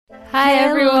Hi,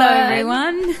 Hello,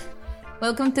 everyone.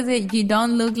 Welcome to the You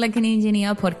Don't Look Like an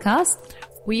Engineer podcast.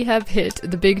 We have hit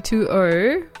the big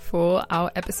 2-0 for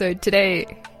our episode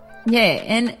today. Yeah,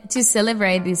 and to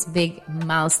celebrate this big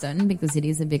milestone, because it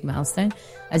is a big milestone,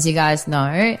 as you guys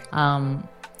know,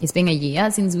 it's been a year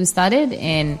since we started,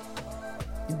 and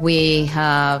we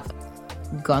have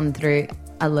gone through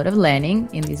a lot of learning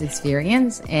in this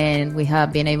experience, and we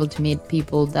have been able to meet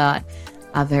people that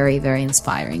are very, very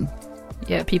inspiring.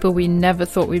 Yeah, people we never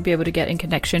thought we'd be able to get in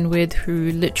connection with,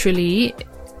 who literally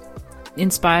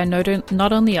inspire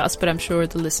not only us, but I'm sure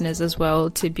the listeners as well,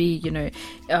 to be,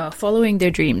 following their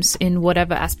dreams in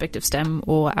whatever aspect of STEM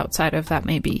or outside of that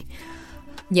may be.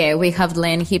 Yeah, we have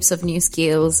learned heaps of new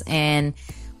skills, and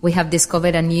we have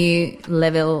discovered a new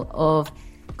level of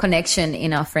connection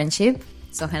in our friendship.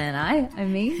 Sohan and I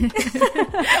mean.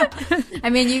 I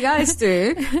mean, you guys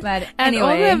too. But and anyway.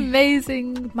 all the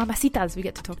amazing mamacitas we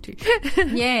get to talk to.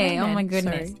 Yeah, oh my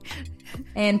goodness. Sorry.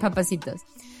 And papacitos.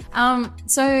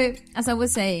 So, as I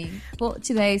was saying, for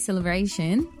today's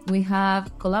celebration, we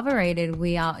have collaborated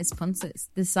with our sponsors,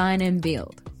 Design and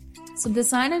Build. So,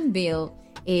 Design and Build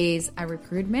is a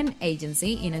recruitment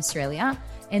agency in Australia,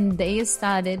 and they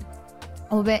started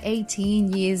over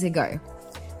 18 years ago.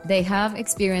 They have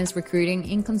experience recruiting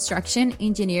in construction,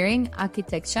 engineering,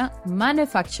 architecture,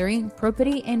 manufacturing,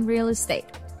 property, and real estate.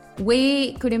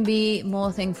 We couldn't be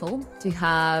more thankful to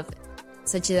have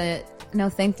such an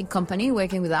authentic company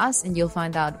working with us, and you'll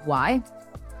find out why.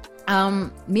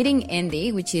 Meeting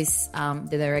Andy, which is the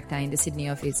director in the Sydney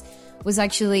office, was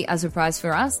actually a surprise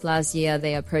for us. Last year,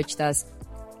 they approached us,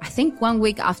 I think 1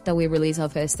 week after we released our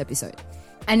first episode.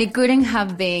 And it couldn't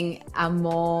have been a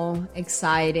more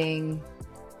exciting,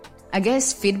 I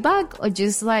guess, feedback or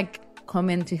just like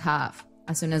comment to have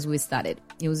as soon as we started.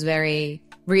 It was very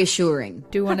reassuring.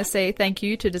 Do want to say thank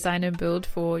you to Design and Build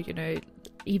for,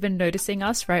 even noticing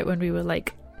us right when we were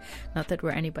like, not that we're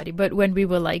anybody, but when we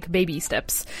were like baby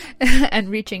steps and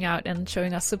reaching out and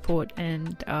showing us support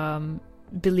and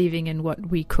believing in what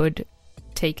we could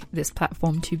take this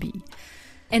platform to be.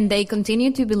 And they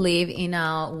continue to believe in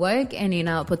our work and in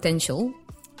our potential,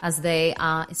 as they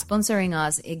are sponsoring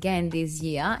us again this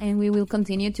year, and we will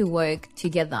continue to work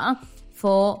together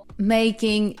for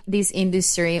making this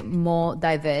industry more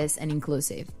diverse and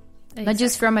inclusive. Exactly. Not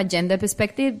just from a gender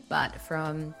perspective, but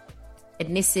from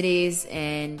ethnicities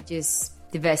and just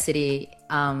diversity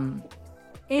in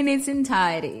its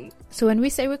entirety. So when we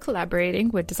say we're collaborating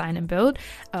with Design and Build,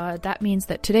 that means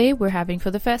that today we're having for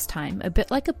the first time a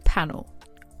bit like a panel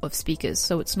of speakers.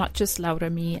 So it's not just Laura,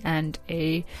 me, and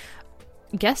a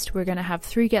guest. We're going to have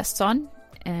 3 guests on,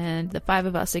 and the 5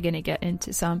 of us are going to get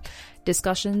into some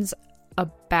discussions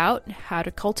about how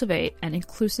to cultivate an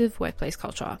inclusive workplace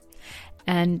culture.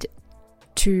 And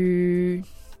to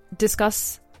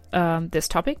discuss this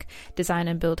topic, Design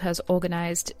and Build has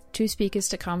organized 2 speakers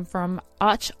to come from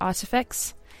Arch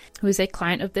Artifacts, who is a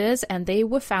client of theirs, and they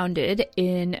were founded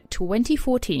in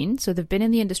 2014. So they've been in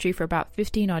the industry for about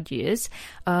 15 odd years.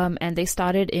 And they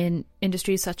started in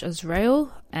industries such as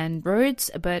rail and roads,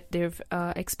 but they've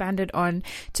expanded on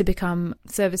to become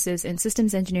services in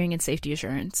systems engineering and safety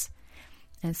assurance.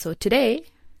 And so today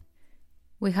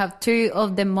we have 2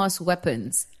 of the most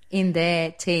weapons in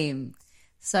their team.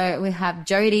 So we have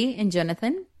Jody and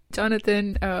Jonathan.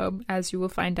 Jonathan, as you will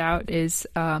find out, is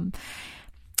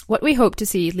what we hope to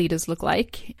see leaders look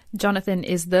like. Jonathan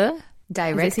is the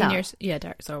director.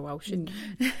 Director. Oh, wow, shit.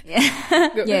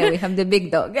 Yeah, we have the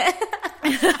big dog.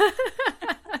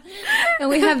 And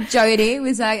we have Jody,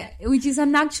 which is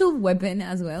an actual weapon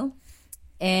as well.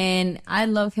 And I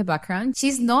love her background.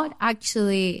 She's not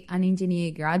actually an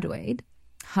engineer graduate.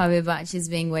 However, she's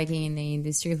been working in the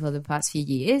industry for the past few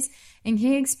years. And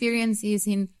her experience is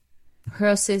in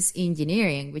process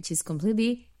engineering, which is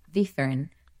completely different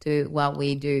to what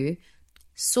we do.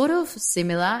 Sort of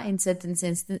similar in certain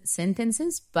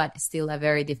sentences, but still a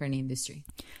very different industry.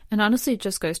 And honestly, it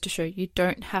just goes to show you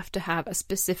don't have to have a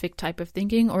specific type of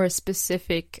thinking or a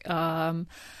specific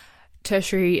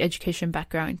tertiary education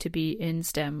background to be in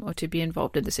STEM or to be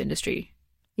involved in this industry.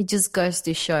 It just goes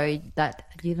to show that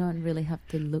you don't really have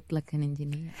to look like an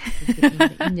engineer to be in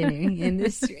the engineering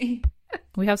industry.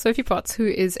 We have Sophie Potts, who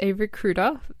is a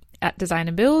recruiter at Design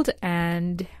and Build.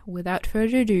 And without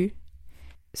further ado,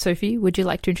 Sophie, would you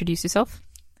like to introduce yourself?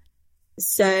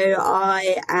 So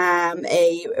I am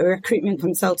a recruitment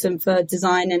consultant for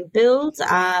Design and Build.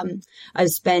 I've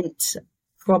spent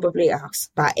probably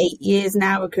about 8 years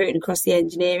now recruiting across the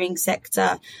engineering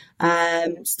sector.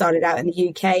 Started out in the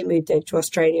UK, moved over to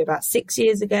Australia about 6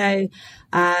 years ago,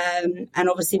 and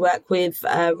obviously work with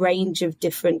a range of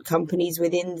different companies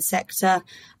within the sector.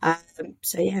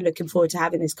 So yeah, looking forward to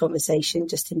having this conversation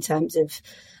just in terms of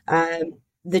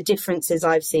the differences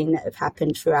I've seen that have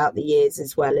happened throughout the years,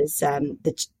 as well as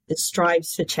the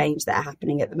strives for change that are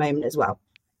happening at the moment as well.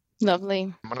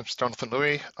 Lovely. My name's Jonathan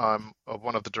Louis. I'm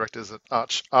one of the directors at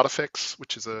Arch Artifacts,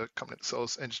 which is a company that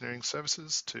sells engineering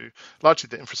services to largely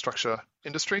the infrastructure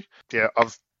industry. Yeah,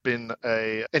 I've been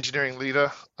a engineering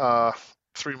leader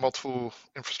through multiple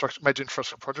major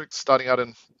infrastructure projects, starting out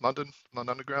in London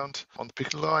Underground on the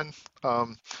Piccadilly line.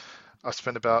 I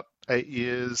spent about 8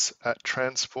 years at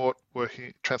Transport for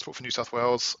New South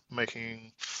Wales,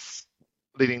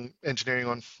 leading engineering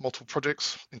on multiple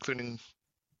projects, including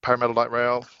Parramatta Light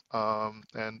Rail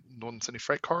and Northern Sydney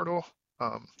Freight Corridor.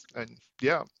 And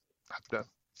yeah, happy to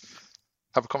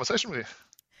have a conversation with you.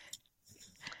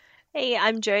 Hey,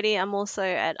 I'm Jodie. I'm also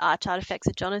at Arch Artifacts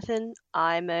with Jonathan.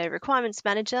 I'm a requirements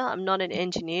manager. I'm not an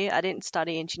engineer. I didn't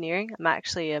study engineering. I'm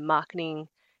actually a marketing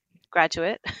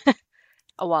graduate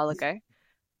a while ago.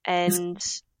 And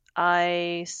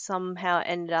I somehow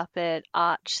ended up at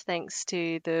Arch thanks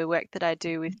to the work that I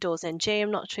do with Doors NG.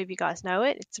 I'm not sure if you guys know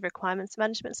it. It's a requirements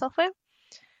management software.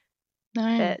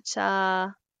 No.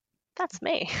 But that's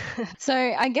me. So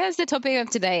I guess the topic of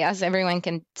today, as everyone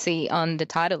can see on the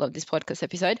title of this podcast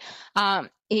episode,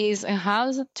 is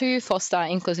how to foster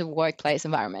inclusive workplace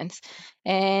environments.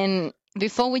 And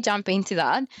before we jump into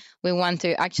that, we want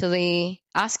to actually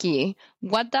ask you,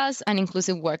 what does an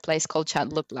inclusive workplace culture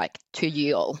look like to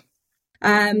you all?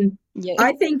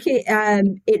 I think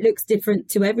it looks different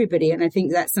to everybody, and I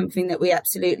think that's something that we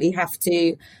absolutely have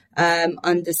to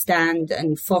understand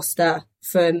and foster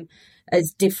from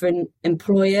as different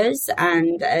employers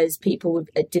and as people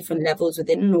at different levels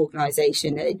within an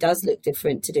organisation. It does look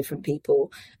different to different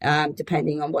people,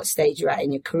 depending on what stage you're at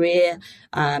in your career,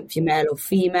 if you're male or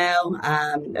female.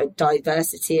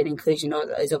 Diversity and inclusion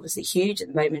is obviously huge at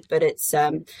the moment, but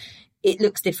it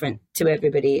looks different to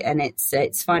everybody, and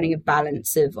it's finding a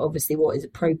balance of obviously what is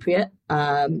appropriate,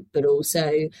 but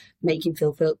also making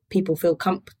people feel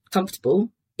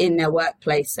comfortable in their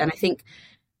workplace. And I think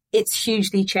it's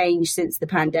hugely changed since the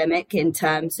pandemic in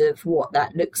terms of what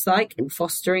that looks like in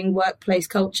fostering workplace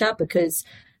culture, because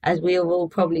as we have all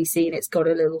probably seen, it's got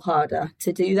a little harder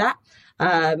to do that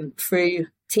through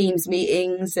Teams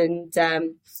meetings and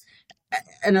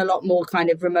a lot more kind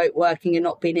of remote working and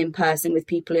not being in person with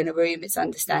people in a room. It's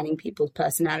understanding people's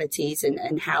personalities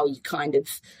and how you kind of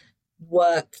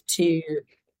work to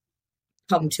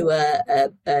come to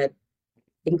a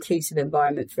inclusive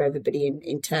environment for everybody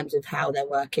in terms of how they're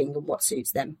working and what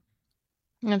suits them.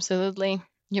 Absolutely.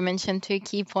 You mentioned 2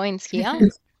 key points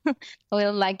here.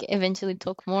 We'll eventually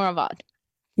talk more about.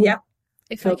 Yeah.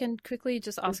 If I can quickly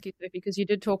just ask you, because you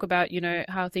did talk about,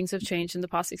 how things have changed in the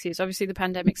past 6 years. Obviously, the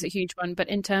pandemic's a huge one, but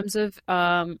in terms of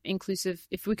inclusive,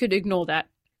 if we could ignore that,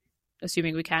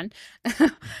 assuming we can,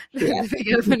 the big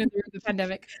elephant in the room, the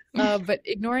pandemic. But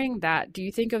ignoring that, do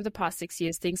you think over the past 6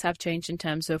 years, things have changed in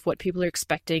terms of what people are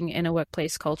expecting in a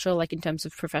workplace culture, like in terms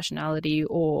of professionality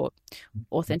or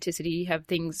authenticity? Have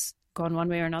things gone one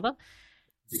way or another?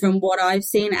 From what I've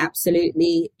seen,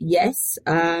 absolutely yes.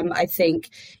 I think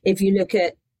if you look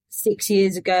at 6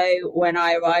 years ago when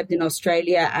I arrived in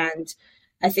Australia, and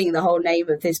I think the whole name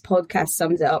of this podcast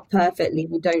sums it up perfectly,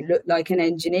 we don't look like an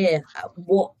engineer.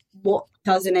 What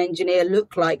does an engineer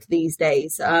look like these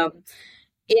days?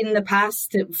 In the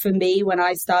past, for me, when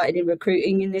I started in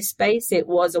recruiting in this space, it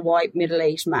was a white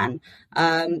middle-aged man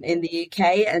in the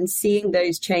UK, and seeing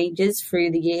those changes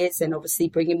through the years and obviously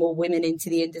bringing more women into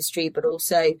the industry, but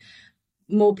also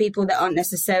more people that aren't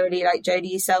necessarily, like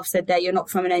Jodie yourself said there, you're not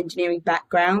from an engineering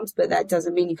background, but that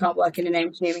doesn't mean you can't work in an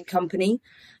engineering company.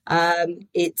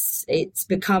 It's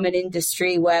become an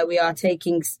industry where we are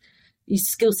taking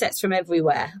skill sets from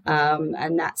everywhere,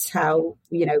 and that's how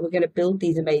we're going to build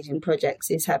these amazing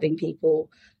projects, is having people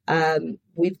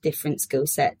with different skill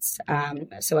sets.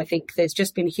 So I think there's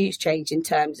just been a huge change in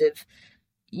terms of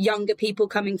younger people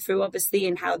coming through, obviously,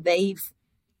 and how they've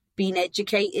been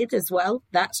educated as well.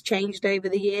 That's changed over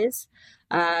the years.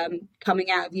 Coming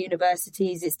out of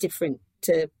universities is different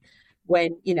to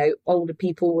when older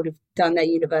people would have done their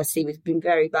university. We've been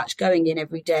very much going in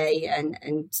every day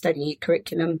and studying a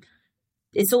curriculum.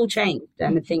 It's all changed,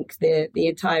 and I think the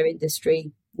entire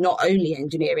industry, not only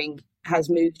engineering, has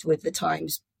moved with the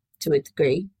times to a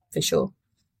degree, for sure.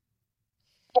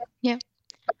 Yeah.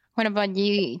 What about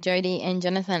you, Jodie and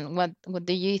Jonathan? What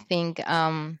do you think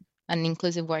an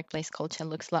inclusive workplace culture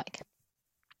looks like?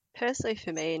 personally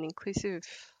for me, an inclusive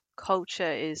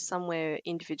culture is somewhere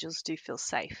individuals do feel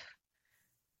safe.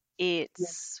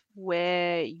 It's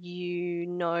where you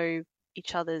know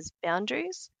each other's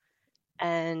boundaries,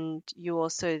 and you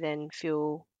also then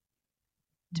feel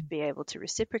to be able to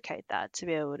reciprocate that, to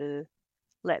be able to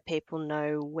let people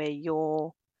know where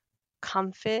your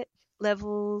comfort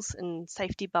levels and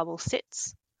safety bubble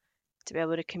sits, to be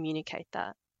able to communicate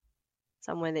that.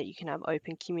 Somewhere that you can have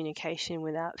open communication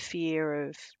without fear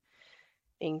of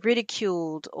being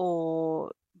ridiculed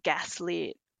or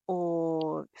gaslit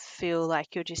or feel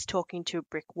like you're just talking to a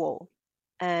brick wall.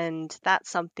 And that's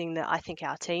something that I think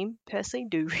our team personally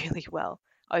do really well,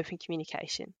 open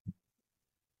communication.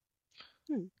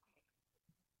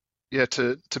 Yeah,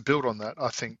 to build on that, I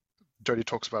think Jodie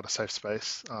talks about a safe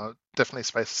space.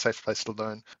 Definitely a safe place to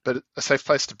learn, but a safe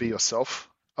place to be yourself.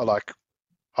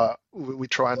 We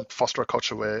try and foster a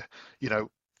culture where, you know,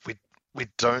 we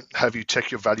don't have you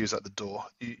check your values at the door.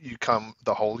 You come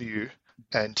the whole you,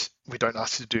 and we don't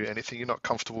ask you to do anything you're not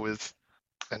comfortable with,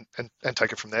 and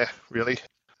take it from there, really.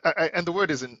 And the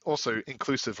word is also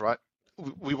inclusive, right?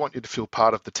 We want you to feel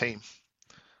part of the team.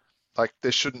 Like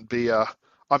there shouldn't be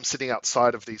I'm sitting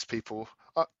outside of these people,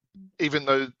 even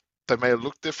though they may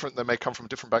look different, they may come from a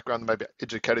different background, they may be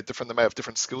educated different, they may have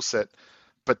different skill set,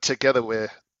 but together we're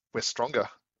stronger.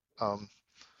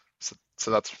 So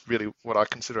that's really what I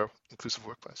consider an inclusive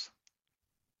workplace.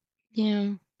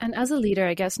 Yeah. And as a leader,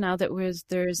 I guess now that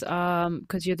there's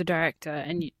because you're the director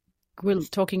and we're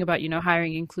talking about,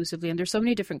 hiring inclusively, and there's so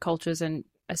many different cultures, and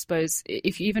I suppose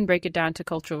if you even break it down to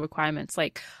cultural requirements,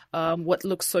 like what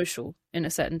looks social in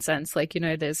a certain sense, like,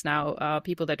 there's now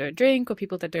people that don't drink or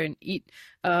people that don't eat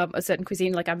a certain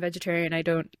cuisine. Like I'm vegetarian, I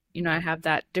don't, I have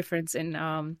that difference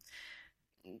in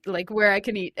like where I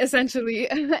can eat essentially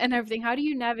and everything. How do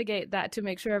you navigate that to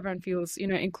make sure everyone feels,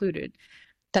 included?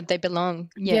 That they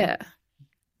belong. Yeah.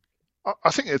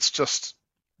 I think it's just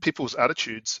people's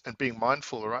attitudes and being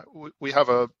mindful, right? We have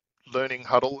a learning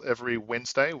huddle every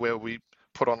Wednesday where we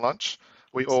put on lunch.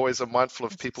 We always are mindful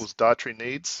of people's dietary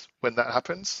needs when that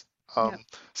happens.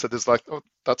 So there's like, oh,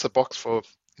 that's a box for,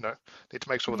 need to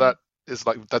make sure that is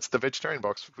like, that's the vegetarian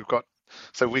box we've got.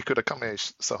 So we could accompany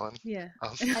Sahan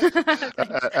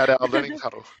at our learning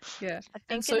huddle. Yeah.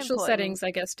 And social settings,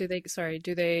 I guess, do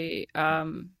they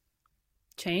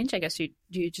change? I guess do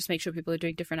you just make sure people are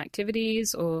doing different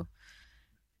activities, or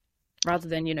rather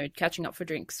than catching up for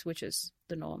drinks, which is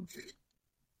the norm?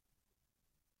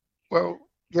 Well,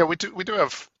 yeah, we do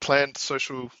have planned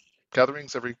social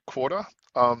gatherings every quarter,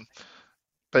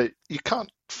 but you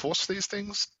can't force these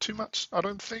things too much, I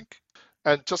don't think.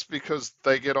 And just because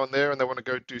they get on there and they want to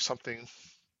go do something,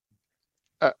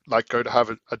 like go to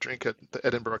have a drink at the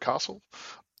Edinburgh Castle,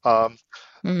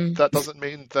 that doesn't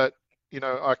mean that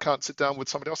I can't sit down with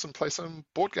somebody else and play some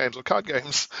board games or card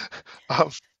games.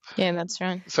 Yeah, that's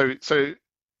right. So,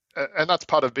 and that's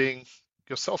part of being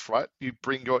yourself, right? You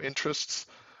bring your interests,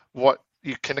 what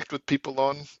you connect with people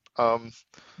on,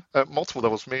 at multiple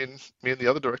levels. Me and the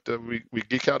other director, we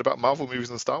geek out about Marvel movies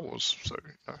and Star Wars. So,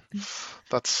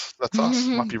 that's us.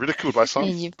 Might be ridiculed by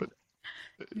some, but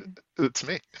it's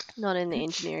me. Not in the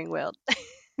engineering world.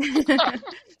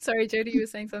 Sorry, Jodie, you were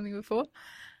saying something before?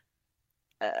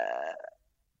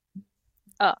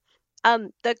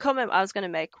 The comment I was going to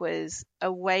make was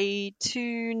a way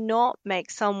to not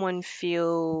make someone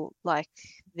feel like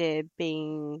they're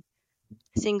being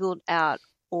singled out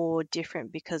or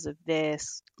different because of their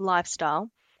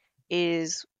lifestyle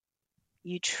is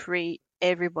you treat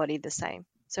everybody the same.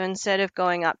 So instead of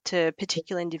going up to a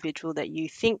particular individual that you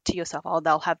think to yourself, oh,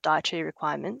 they'll have dietary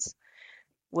requirements,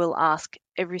 we'll ask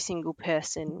every single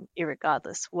person,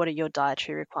 irregardless, what are your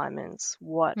dietary requirements?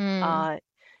 What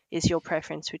is your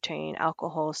preference between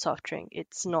alcohol or soft drink?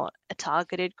 It's not a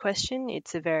targeted question.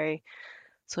 It's a very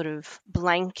sort of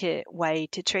blanket way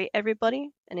to treat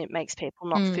everybody, and it makes people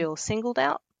not feel singled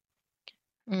out.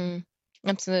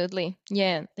 Absolutely.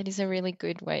 Yeah, that is a really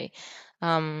good way.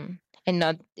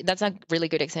 That's a really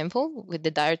good example with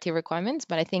the dietary requirements,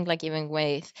 but I think like even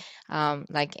with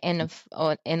like end of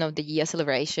the year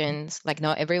celebrations, like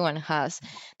not everyone has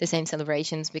the same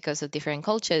celebrations because of different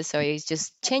cultures. So it's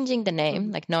just changing the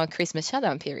name, like not Christmas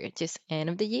shutdown period, just end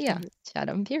of the year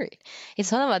shutdown period.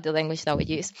 It's all about the language that we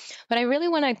use. But I really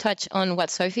want to touch on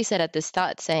what Sophie said at the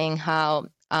start, saying how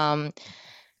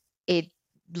it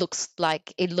looks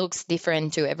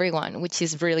different to everyone, which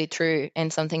is really true,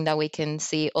 and something that we can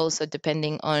see also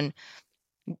depending on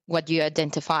what you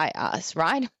identify as,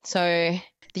 right? So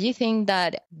do you think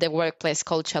that the workplace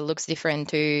culture looks different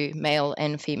to male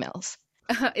and females?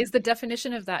 Is the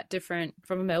definition of that different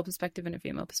from a male perspective and a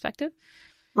female perspective?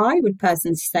 I would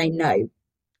personally say no.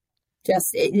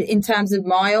 Just in terms of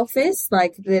my office,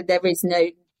 like there is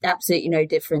absolutely no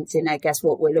difference in, I guess,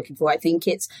 what we're looking for. I think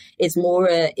it's more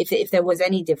if there was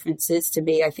any differences to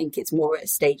me, I think it's more at a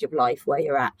stage of life where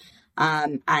you're at,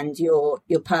 and your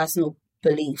personal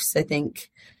beliefs. I think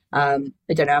I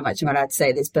don't know how much I'm allowed to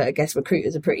say this, but I guess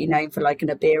recruiters are pretty known for liking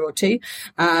a beer or two.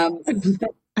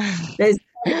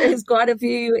 There's quite a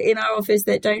few in our office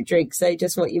that don't drink. So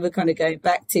just what you were kind of going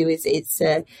back to is it's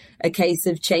a case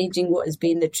of changing what has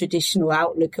been the traditional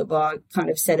outlook of our kind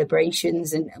of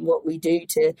celebrations and what we do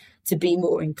to be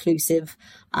more inclusive,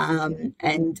 and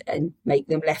make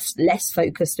them less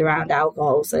focused around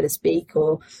alcohol, so to speak.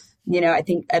 Or, I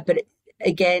think, but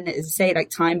again, as I say, like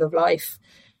time of life,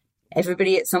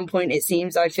 everybody at some point, it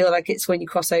seems, I feel like it's when you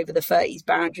cross over the 30s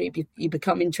boundary, you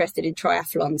become interested in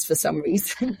triathlons for some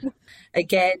reason.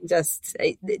 Again, just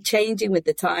changing with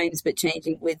the times, but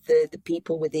changing with the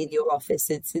people within your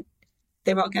office.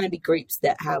 There are going to be groups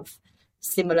that have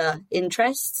similar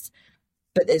interests,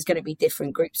 but there's going to be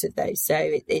different groups of those. So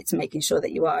it's making sure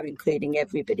that you are including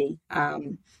everybody.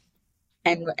 And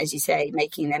as you say,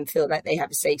 making them feel like they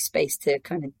have a safe space to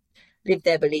kind of live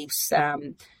their beliefs,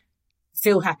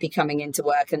 feel happy coming into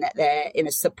work, and that they're in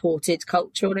a supported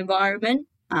cultural environment.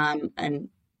 And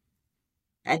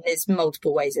there's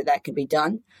multiple ways that can be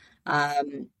done.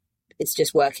 It's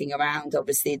just working around.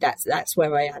 Obviously, that's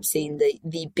where I have seen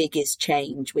the biggest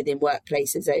change within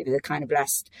workplaces over the kind of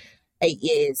last 8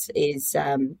 years. Is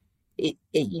it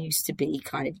used to be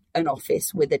kind of an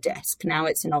office with a desk. Now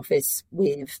it's an office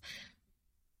with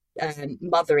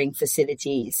mothering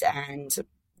facilities and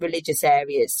religious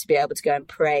areas to be able to go and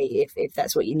pray if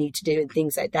that's what you need to do, and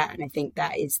things like that. And I think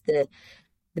that is the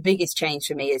biggest change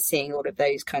for me, is seeing all of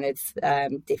those kind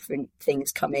of different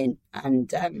things come in,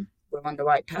 and we're on the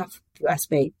right path, if you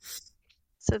ask me.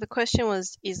 So the question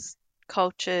was, is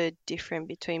culture different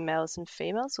between males and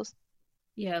females?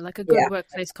 Yeah, like a good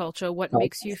workplace culture. What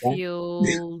makes you feel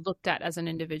looked at as an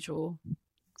individual?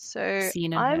 So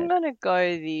I'm going to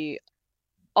go the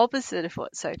opposite of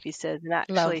what Sophie said and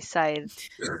actually say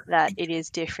that it is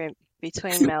different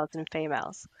between males and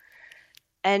females.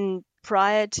 And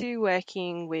prior to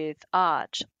working with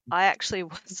Arch, I actually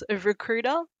was a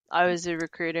recruiter. I was a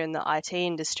recruiter in the IT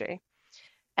industry.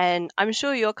 And I'm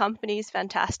sure your company is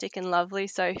fantastic and lovely,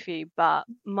 Sophie, but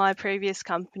my previous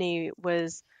company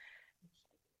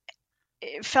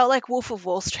it felt like Wolf of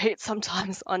Wall Street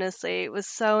sometimes, honestly. It was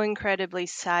so incredibly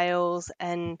sales,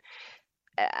 and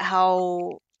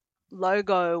how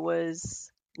logo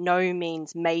was no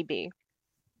means maybe,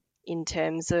 in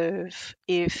terms of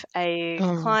if a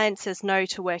client says no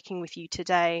to working with you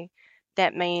today,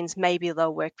 that means maybe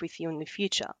they'll work with you in the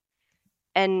future.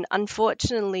 And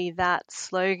unfortunately, that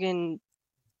slogan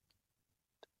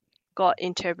got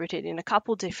interpreted in a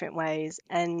couple different ways,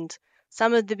 and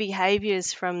some of the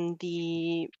behaviors from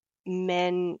the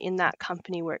men in that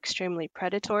company were extremely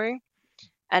predatory,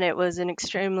 and it was an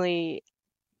extremely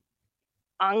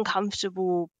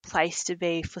uncomfortable place to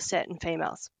be for certain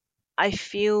females. I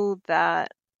feel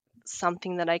that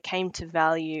something that I came to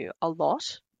value a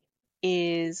lot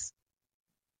is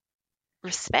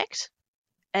respect,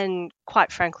 and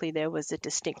quite frankly, there was a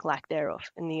distinct lack thereof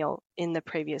in the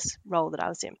previous role that I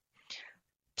was in.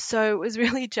 So it was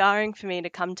really jarring for me to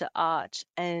come to Arch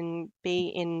and be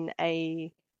in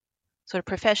a sort of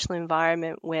professional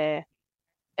environment where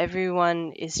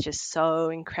everyone is just so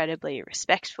incredibly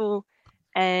respectful,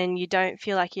 and you don't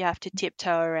feel like you have to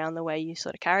tiptoe around the way you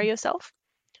sort of carry yourself.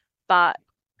 But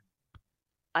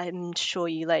I'm sure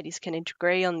you ladies can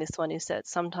agree on this one, is that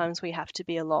sometimes we have to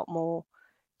be a lot more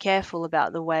careful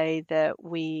about the way that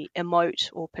we emote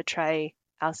or portray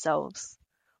ourselves,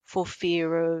 for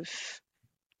fear of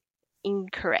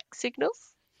incorrect signals.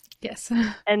 Yes.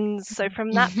 And so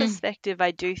from that perspective,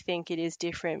 I do think it is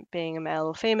different being a male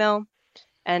or female.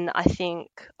 And I think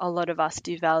a lot of us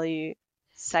do value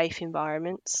safe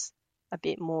environments a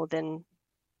bit more than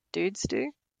dudes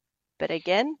do. But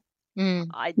again,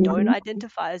 I don't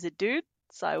identify as a dude,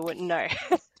 so I wouldn't know.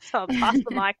 So I'll pass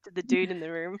the mic to the dude in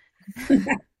the room.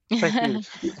 Thank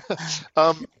you.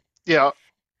 Yeah,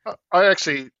 I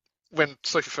actually, when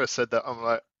Sophie first said that, I'm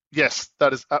like, yes,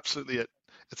 that is absolutely it.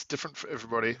 It's different for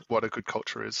everybody what a good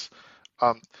culture is.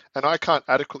 And I can't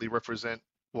adequately represent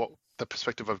what the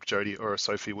perspective of Jodie or a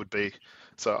Sophie would be.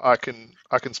 So I can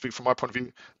speak from my point of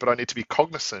view, but I need to be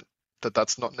cognizant that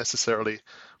that's not necessarily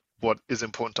what is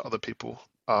important to other people.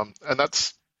 And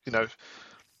that's,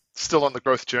 still on the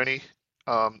growth journey.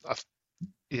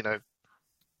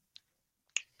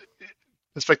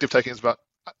 Perspective taking is about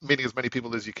meeting as many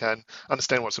people as you can,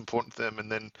 understand what's important to them,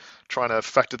 and then trying to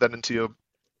factor that into your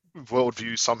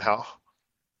worldview somehow.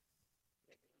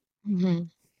 Mm-hmm.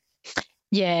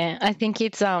 Yeah, I think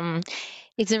it's a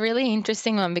really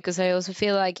interesting one because I also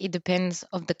feel like it depends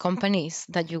of the companies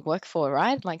that you work for,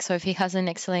 right? Like, so if he has an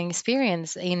excellent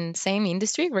experience in same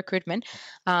industry, recruitment,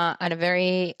 at a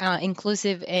very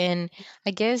inclusive and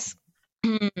I guess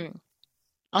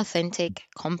authentic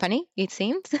company, it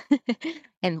seems,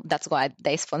 and that's why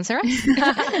they sponsor us.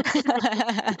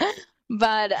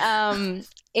 But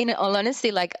in all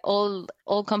honesty, like all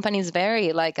companies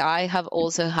vary. Like I have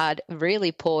also had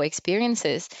really poor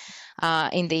experiences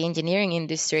in the engineering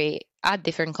industry at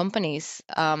different companies,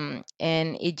 and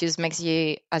it just makes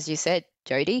you, as you said,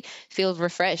 Jody, feel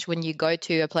refreshed when you go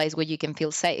to a place where you can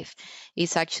feel safe.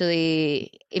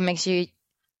 It makes you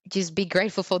just be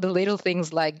grateful for the little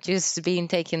things, like just being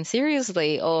taken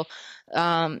seriously, or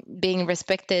being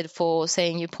respected for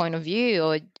saying your point of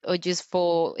view, or just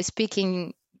for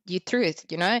speaking your truth,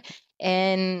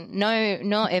 and no,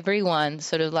 not everyone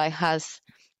sort of like has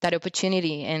that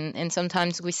opportunity, and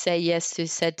sometimes we say yes to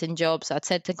certain jobs at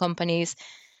certain companies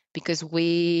because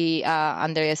we are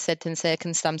under a certain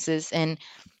circumstances, and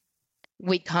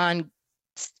we can't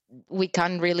we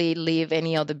can't really live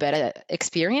any other better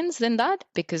experience than that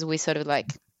because we sort of like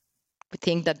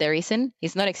think that there isn't,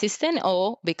 it's not existent,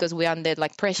 or because we're under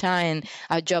like pressure and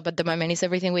our job at the moment is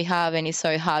everything we have, and it's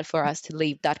so hard for us to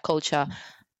leave that culture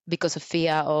because of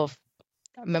fear of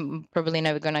probably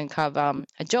never going to have a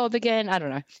job again. I don't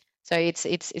know. So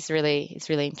it's really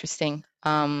interesting.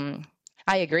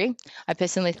 I agree. I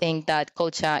personally think that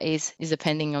culture is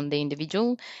depending on the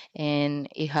individual, and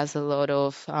it has a lot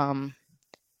of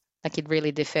like it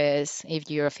really differs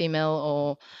if you're a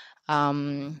female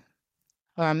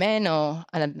or a man or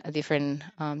a different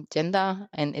gender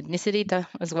and ethnicity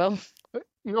as well.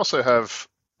 You also have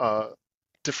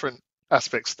different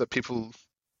aspects that people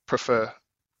prefer,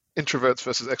 introverts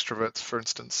versus extroverts, for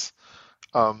instance.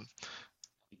 Um,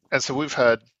 and so we've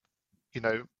had,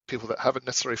 people that haven't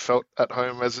necessarily felt at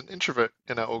home as an introvert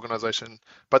in our organization,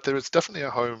 but there is definitely a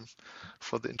home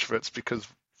for the introverts because,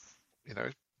 you know,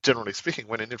 generally speaking,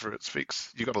 when an introvert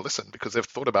speaks, you got to listen because they've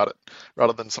thought about it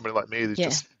rather than somebody like me who Yeah.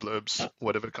 just blurbs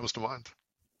whatever comes to mind.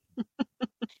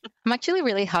 I'm actually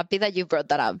really happy that you brought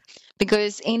that up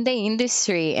because in the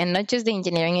industry, and not just the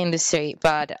engineering industry,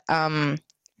 but I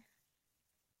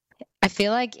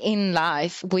feel like in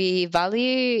life we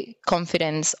value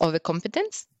confidence over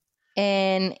competence.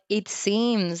 And it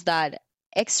seems that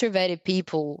extroverted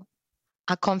people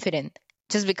are confident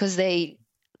just because they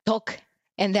talk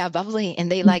and they are bubbly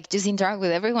and they like just interact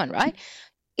with everyone, right?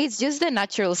 It's just their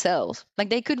natural selves. Like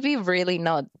they could be really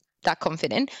not that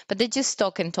confident, but they just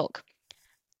talk and talk.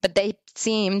 But they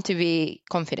seem to be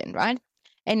confident, right?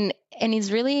 And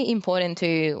it's really important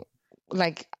to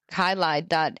like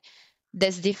highlight that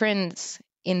there's difference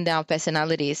in their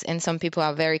personalities, and some people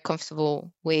are very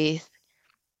comfortable with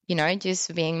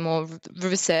just being more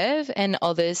reserved, and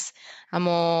others are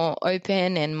more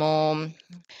open and more,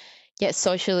 yeah,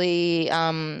 socially,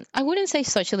 I wouldn't say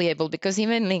socially able because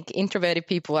even like introverted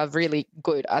people are really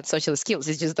good at social skills.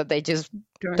 It's just that they just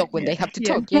talk when they have to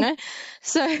talk,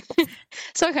 So,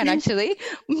 so can actually,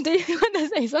 do you want to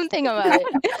say something about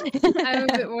it? I'm a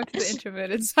bit more to the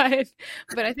introverted side,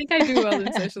 but I think I do well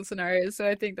in social scenarios. So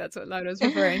I think that's what Laura's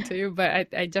referring to. But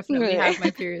I definitely have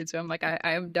my periods where I'm like, I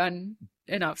am done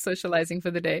enough socializing for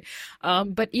the day.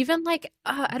 But even like,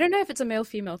 I don't know if it's a male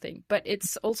female thing, but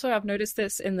it's also, I've noticed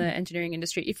this in the engineering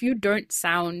industry. If you don't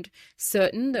sound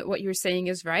certain that what you're saying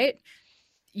is right,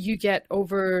 you get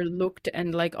overlooked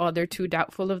and like, oh, they're too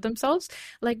doubtful of themselves.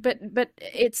 Like, but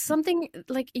it's something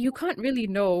like you can't really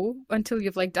know until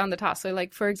you've like done the task. So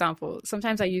like, for example,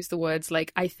 sometimes I use the words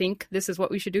like, I think this is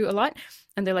what we should do a lot,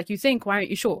 and they're like, you think, why aren't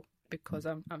you sure? Because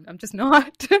I'm just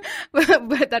not.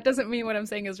 But that doesn't mean what I'm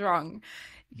saying is wrong,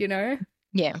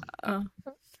 Yeah. I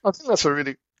think that's a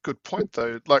really good point,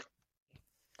 though. Like,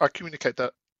 I communicate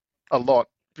that a lot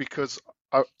because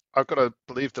I've got to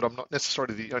believe that I'm not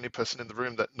necessarily the only person in the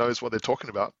room that knows what they're talking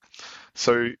about.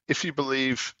 So if you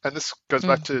believe, and this goes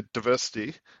back to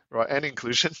diversity, right, and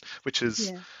inclusion, which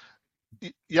is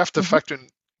you have to factor in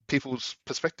people's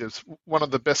perspectives. One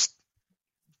of the best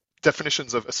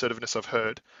definitions of assertiveness I've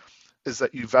heard is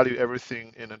that you value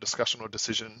everything in a discussion or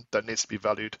decision that needs to be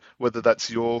valued, whether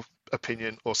that's your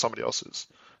opinion or somebody else's.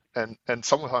 And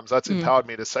sometimes that's empowered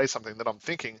me to say something that I'm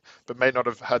thinking, but may not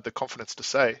have had the confidence to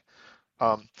say,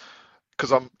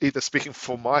 because I'm either speaking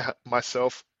for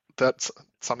myself, that's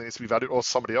something needs to be valued, or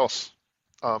somebody else.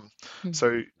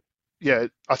 So yeah,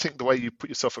 I think the way you put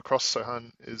yourself across,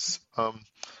 Sohan,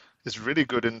 is really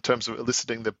good in terms of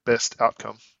eliciting the best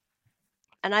outcome.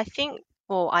 And I think,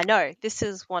 well, I know this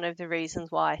is one of the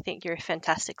reasons why I think you're a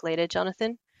fantastic leader,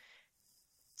 Jonathan.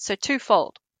 So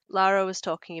twofold. Lara was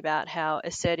talking about how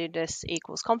assertiveness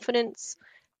equals confidence,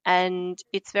 and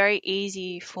it's very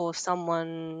easy for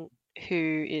someone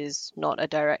who is not a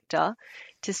director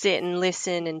to sit and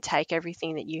listen and take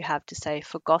everything that you have to say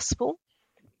for gospel.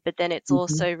 But then it's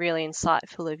also really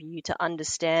insightful of you to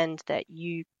understand that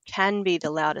you can be the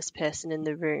loudest person in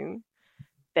the room,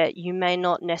 but you may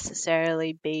not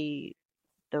necessarily be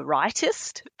the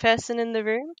rightest person in the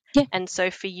room. Yeah. And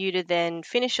so for you to then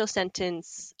finish your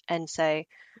sentence and say,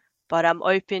 but I'm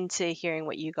open to hearing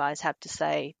what you guys have to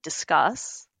say,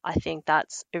 discuss, I think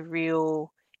that's a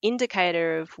real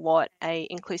indicator of what a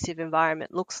inclusive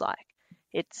environment looks like.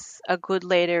 It's a good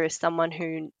leader is someone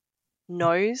who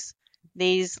knows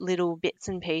these little bits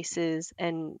and pieces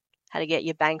and how to get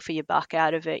your bang for your buck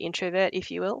out of an introvert,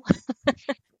 if you will.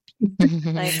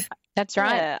 Like, that's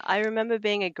right. Yeah, I remember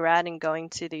being a grad and going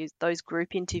to those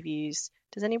group interviews.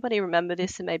 Does anybody remember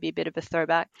this? It may be a bit of a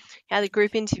throwback. You had the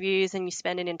group interviews and you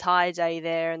spend an entire day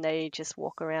there and they just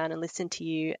walk around and listen to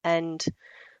you. And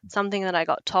something that I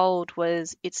got told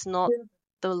was it's not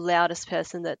the loudest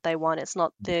person that they want. It's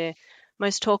not the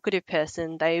most talkative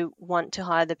person. They want to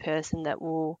hire the person that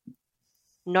will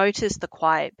notice the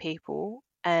quiet people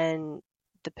and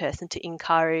the person to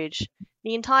encourage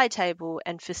the entire table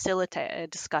and facilitate a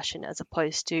discussion as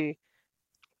opposed to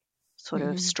sort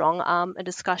of strong arm a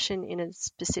discussion in a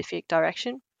specific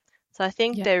direction. So I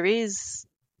think there is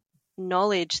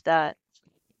knowledge that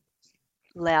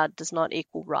loud does not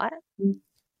equal right.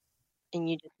 And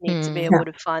you just need to be able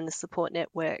to find the support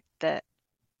network that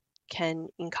can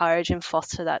encourage and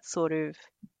foster that sort of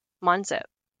mindset,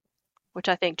 which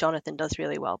I think Jonathan does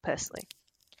really well personally.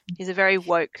 He's a very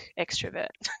woke extrovert.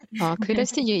 Oh,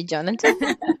 kudos to you, Jonathan.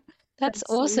 That's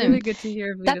awesome. Really good to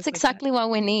hear. That's exactly what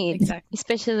we need,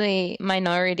 especially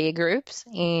minority groups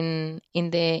in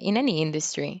any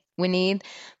industry. We need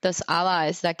those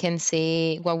allies that can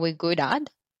see what we're good at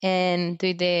and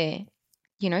do the,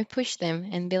 push them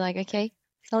and be like, okay,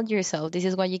 sell yourself. This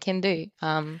is what you can do.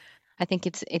 I think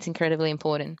it's incredibly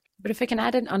important. But if I can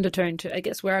add an undertone to, I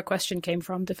guess, where our question came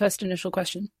from, the first initial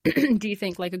question, do you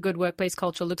think like a good workplace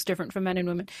culture looks different for men and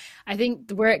women? I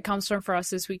think where it comes from for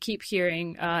us is we keep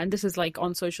hearing, and this is like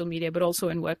on social media, but also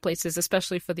in workplaces,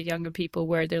 especially for the younger people,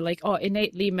 where they're like, oh,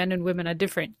 innately men and women are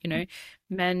different,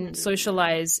 men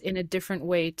socialize in a different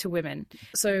way to women.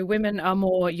 So women are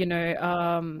more,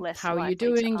 how are you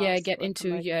doing? Yeah, get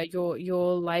into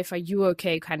your life. Are you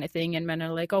okay? Kind of thing. And men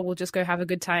are like, oh, we'll just go have a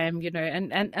good time,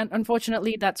 and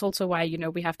unfortunately that's also why,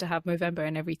 we have to have Movember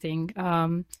and everything,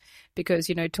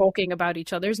 because, talking about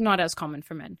each other is not as common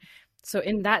for men. So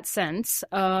in that sense,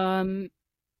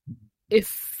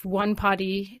 if one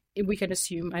party, we can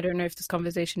assume, I don't know if this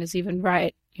conversation is even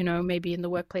right, maybe in the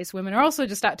workplace, women are also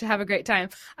just out to have a great time.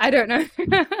 I don't know.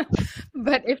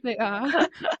 But if they are,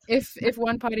 if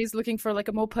one party is looking for like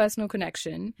a more personal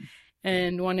connection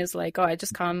and one is like, oh, I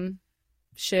just come,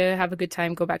 share, have a good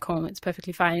time, go back home, it's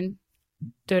perfectly fine,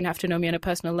 don't have to know me on a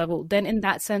personal level, then in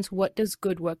that sense, what does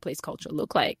good workplace culture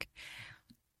look like?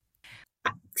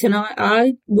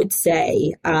 I would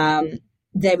say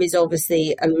there is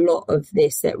obviously a lot of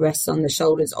this that rests on the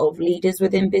shoulders of leaders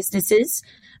within businesses.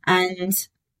 And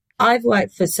I've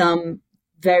worked for some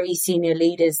very senior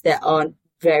leaders that are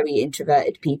very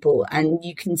introverted people. And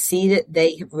you can see that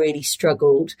they have really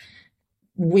struggled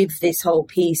with this whole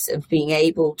piece of being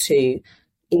able to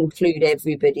include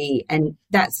everybody. And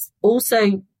that's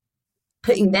also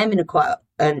putting them in a quite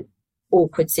an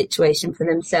awkward situation for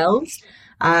themselves.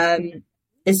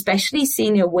 Especially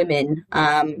senior women,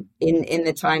 in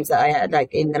the times that I had,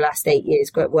 like in the last 8 years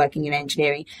working in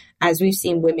engineering, as we've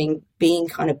seen women being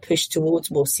kind of pushed towards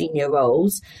more senior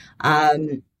roles,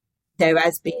 there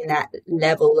has been that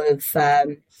level of,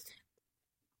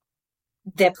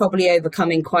 they're probably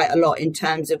overcoming quite a lot in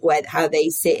terms of how they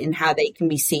sit and how they can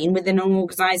be seen within an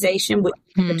organization, which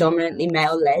is predominantly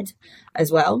male-led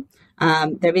as well.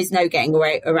 There is no getting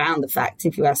around the fact,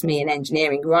 if you ask me, in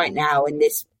engineering right now, in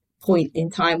this point in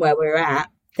time where we're at,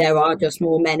 there are just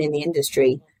more men in the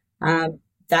industry.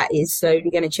 That is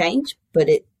slowly going to change, but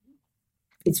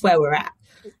it's where we're at.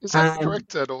 Is that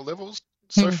correct at all levels,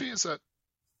 Sophie? Is that?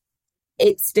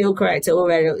 It's still correct at all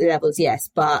levels, yes,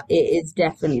 but it is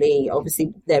definitely,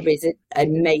 obviously, there is a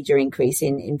major increase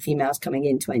in females coming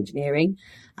into engineering,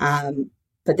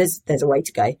 but there's a way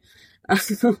to go.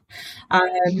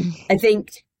 I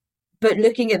think. But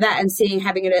looking at that and seeing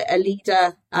having a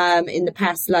leader in the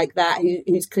past like that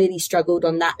who's clearly struggled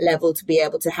on that level to be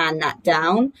able to hand that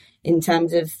down in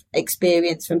terms of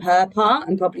experience from her part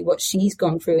and probably what she's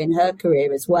gone through in her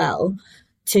career as well,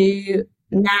 to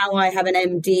now I have an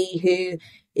MD who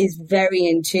is very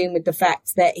in tune with the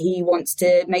fact that he wants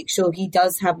to make sure he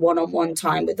does have one-on-one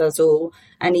time with us all,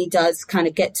 and he does kind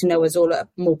of get to know us all at a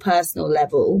more personal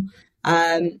level.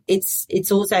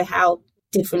 It's also how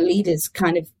different leaders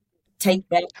kind of take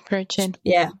their approach it.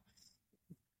 Yeah.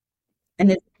 And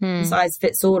there's one size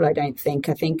fits all, I don't think.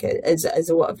 I think as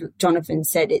what Jonathan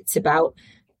said, it's about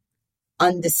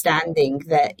understanding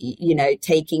that, you know,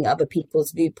 taking other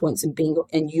people's viewpoints and being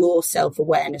and your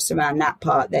self-awareness around that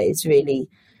part that is really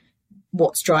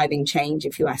what's driving change,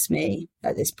 if you ask me,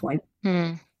 at this point.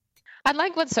 I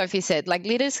like what Sophie said. Like,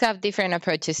 leaders have different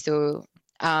approaches to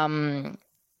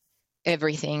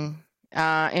everything.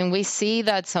 And we see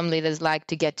that some leaders like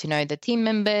to get to know the team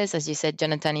members. As you said,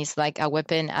 Jonathan is like a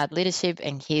weapon at leadership,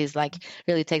 and he's like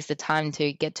really takes the time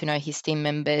to get to know his team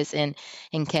members and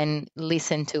can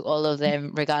listen to all of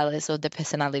them regardless of the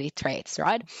personality traits,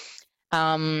 right?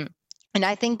 And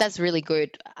I think that's really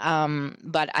good.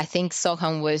 But I think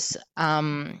Sohan was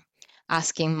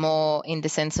asking more in the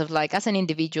sense of like, as an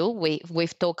individual,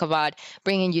 we've talked about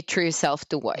bringing your true self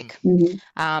to work.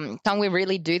 Can we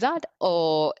really do that,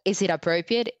 or is it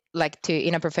appropriate like to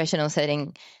in a professional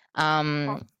setting?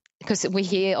 Because we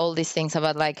hear all these things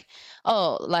about like,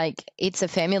 oh, like it's a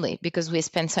family because we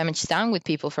spend so much time with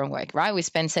people from work, right? We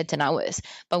spend certain hours,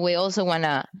 but we also want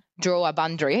to draw a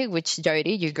boundary, which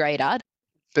Jodie, you're great at.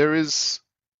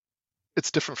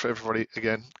 It's different for everybody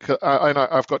again. I know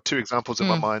I've got two examples in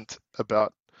my mind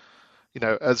about, you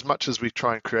know, as much as we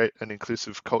try and create an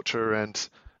inclusive culture and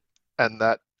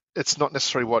that it's not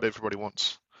necessarily what everybody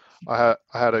wants. I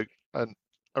had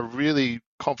a really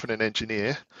confident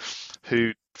engineer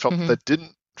who felt they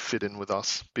didn't fit in with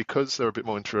us because they're a bit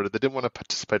more introverted. They didn't want to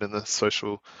participate in the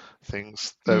social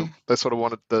things. They sort of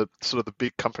wanted the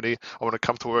big company. I want to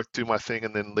come to work, do my thing,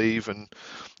 and then leave, and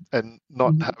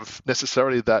not have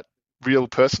necessarily that real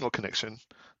personal connection.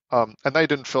 And they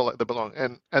didn't feel like they belong.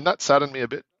 And that saddened me a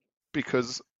bit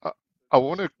because we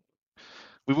want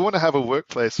to have a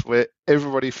workplace where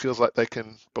everybody feels like they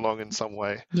can belong in some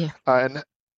way. Yeah.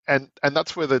 And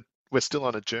that's where we're still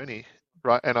on a journey,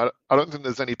 right? And I don't think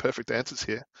there's any perfect answers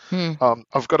here.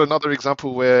 I've got another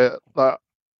example where,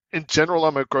 in general,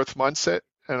 I'm a growth mindset,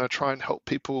 and I try and help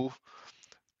people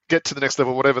get to the next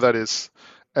level, whatever that is.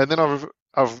 And then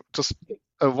I've just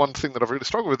one thing that I've really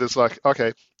struggled with is like,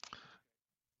 okay,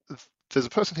 there's a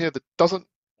person here that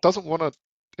doesn't want to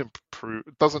improve,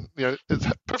 doesn't, you know, is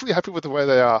perfectly happy with the way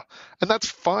they are, and that's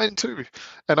fine too.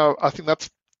 And I think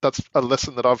that's a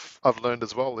lesson that I've learned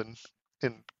as well in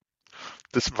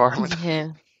this environment. Yeah.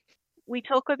 We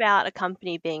talk about a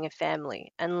company being a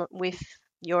family, and with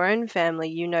your own family,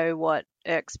 you know what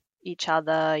irks each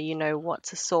other, you know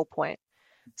what's a sore point.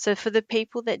 So for the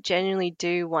people that genuinely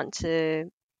do want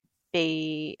to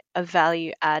be a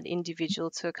value add individual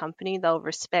to a company, they'll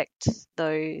respect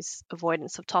those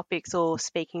avoidance of topics or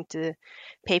speaking to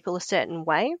people a certain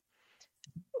way.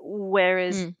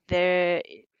 Whereas there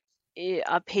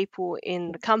are people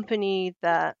in the company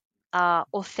that are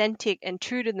authentic and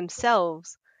true to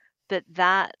themselves, but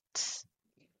that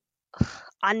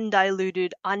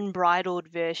undiluted, unbridled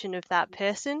version of that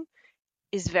person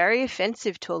is very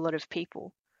offensive to a lot of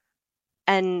people.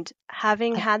 And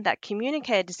having had that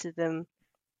communicated to them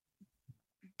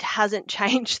hasn't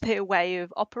changed their way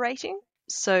of operating.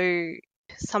 So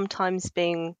sometimes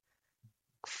being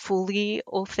fully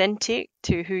authentic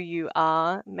to who you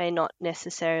are may not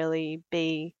necessarily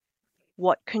be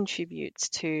what contributes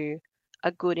to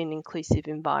a good and inclusive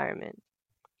environment.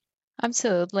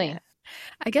 Absolutely. Yeah.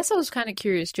 I guess I was kind of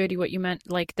curious, Jodie, what you meant,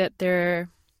 like that their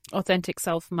authentic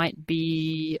self might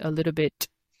be a little bit,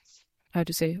 how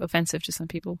to say, offensive to some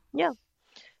people. Yeah.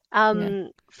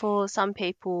 For some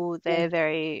people, they're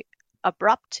very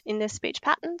abrupt in their speech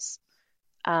patterns.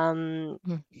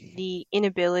 The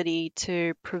inability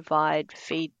to provide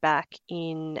feedback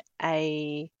in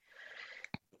a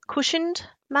cushioned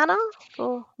manner,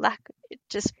 or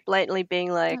just blatantly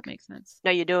being like, that makes sense.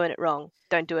 No, you're doing it wrong.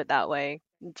 Don't do it that way.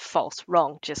 False,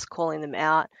 wrong. Just calling them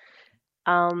out.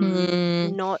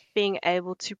 Not being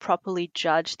able to properly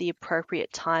judge the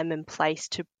appropriate time and place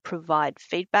to provide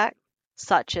feedback,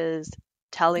 such as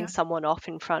telling someone off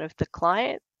in front of the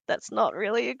client. That's not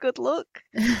really a good look.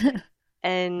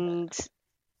 And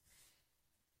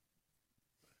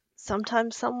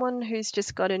sometimes someone who's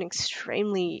just got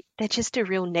they're just a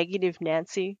real negative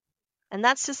Nancy. And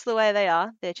that's just the way they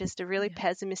are. They're just a really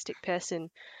pessimistic person.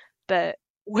 But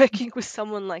working with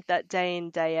someone like that day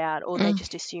in, day out, or they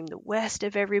just assume the worst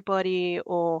of everybody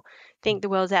or think the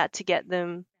world's out to get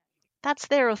them, that's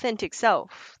their authentic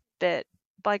self. But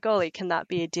by golly, can that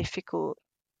be a difficult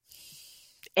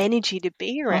energy to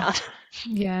be around.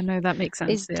 Yeah, no, that makes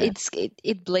sense.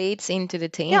 It bleeds into the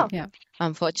team. Yeah.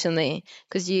 Unfortunately,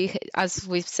 because as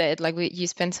we've said, like you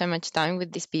spend so much time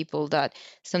with these people that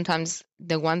sometimes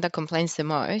the one that complains the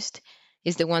most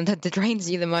is the one that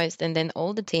drains you the most, and then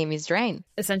all the team is drained.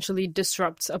 Essentially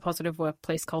disrupts a positive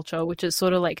workplace culture, which is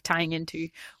sort of like tying into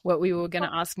what we were going to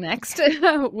ask next,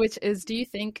 which is, do you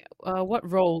think, what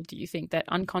role do you think that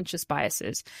unconscious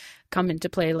biases come into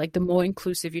play? Like, the more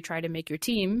inclusive you try to make your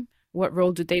team, what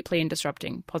role do they play in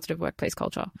disrupting positive workplace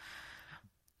culture?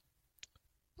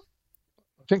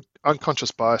 I think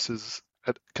unconscious biases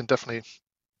can definitely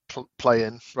play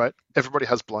in, right? Everybody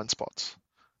has blind spots.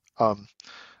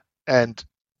 And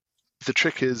the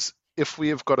trick is, if we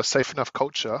have got a safe enough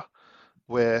culture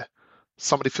where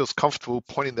somebody feels comfortable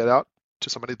pointing that out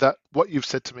to somebody, that what you've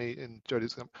said to me in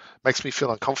Jodie's makes me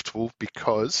feel uncomfortable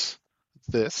because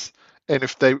this, and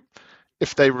if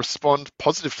they respond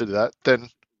positively to that, then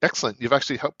excellent. You've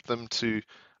actually helped them to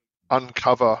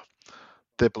uncover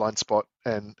their blind spot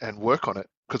and work on it,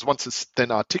 because once it's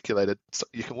then articulated,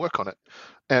 you can work on it.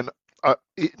 And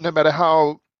no matter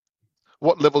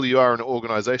what level you are in an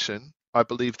organization, I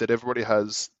believe that everybody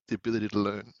has the ability to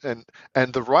learn and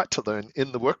the right to learn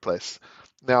in the workplace.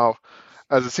 Now,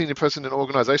 as a senior person in an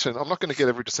organization, I'm not going to get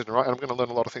every decision right, and I'm going to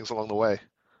learn a lot of things along the way,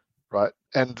 right?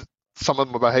 And some of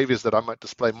my behaviors that I might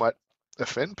display might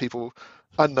offend people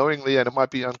unknowingly, and it might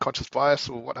be unconscious bias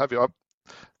or what have you.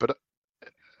 But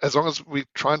as long as we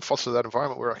try and foster that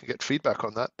environment where I can get feedback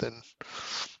on that, then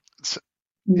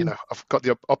I've got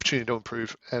the opportunity to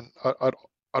improve, and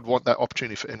I'd want that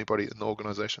opportunity for anybody in the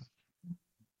organization.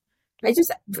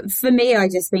 For me, I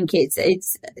just think it's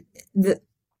the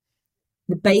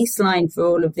baseline for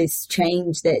all of this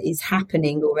change that is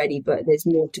happening already, but there's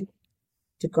more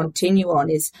to continue on,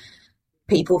 is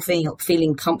people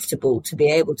feeling comfortable to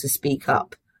be able to speak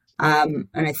up. And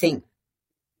I think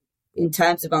in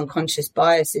terms of unconscious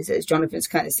biases, as Jonathan's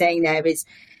kind of saying there, is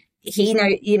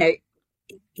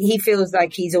he feels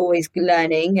like he's always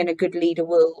learning, and a good leader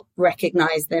will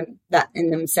recognize that in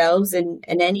themselves, and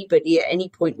anybody at any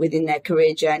point within their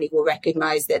career journey will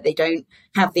recognize that they don't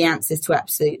have the answers to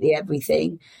absolutely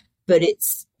everything. But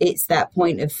it's that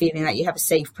point of feeling like you have a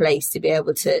safe place to be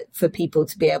able to, for people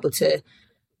to be able to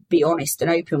be honest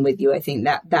and open with you. I think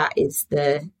that is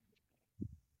the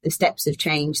steps of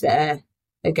change that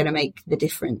are going to make the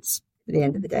difference at the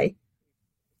end of the day.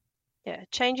 Yeah,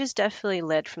 change is definitely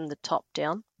led from the top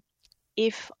down.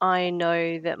 If I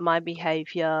know that my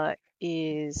behavior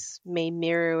is me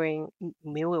mirroring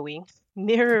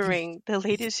the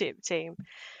leadership team,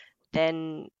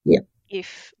 then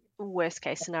if worst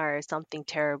case scenario, something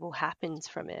terrible happens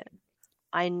from it,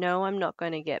 I know I'm not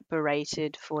going to get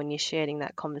berated for initiating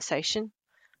that conversation.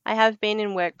 I have been in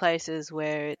workplaces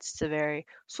where it's the very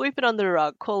sweep it under the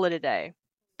rug, call it a day,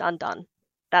 done,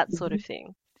 that sort of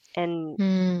thing. And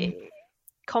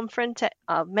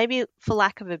maybe for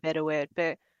lack of a better word,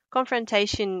 but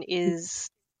confrontation is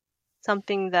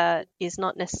something that is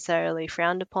not necessarily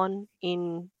frowned upon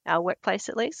in our workplace,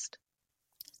 at least.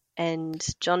 And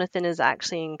Jonathan has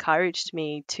actually encouraged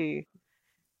me to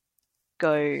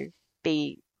go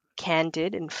be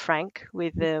candid and frank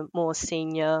with the more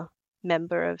senior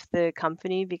member of the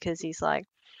company, because he's like,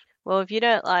 well, if you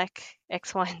don't like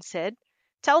X, Y, and Z,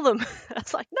 tell them. I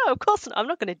was like, no, of course not. I'm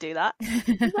not going to do that.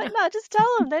 He's like, no, just tell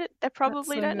them. They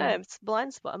probably don't know. It's a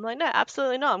blind spot. I'm like, no,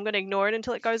 absolutely not. I'm going to ignore it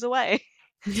until it goes away.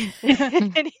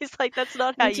 And he's like, that's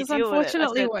not how you deal with it. Which is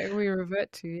unfortunately what we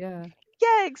revert to, yeah.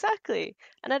 Yeah, exactly.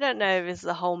 And I don't know if it's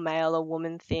the whole male or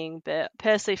woman thing, but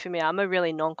personally for me, I'm a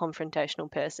really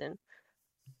non-confrontational person.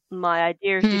 My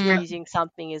idea of diffusing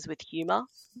something is with humor,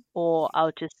 or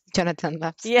I'll just... Jonathan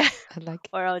laughs. Yeah,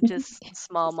 or I'll just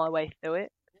smile my way through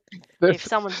it. If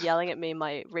someone's yelling at me,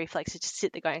 my reflex is just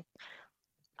sit there going,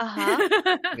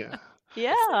 Yeah.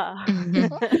 Yes.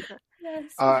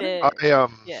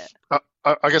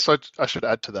 I guess I should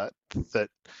add to that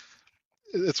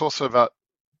it's also about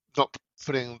not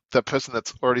putting the person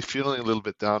that's already feeling a little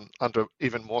bit down under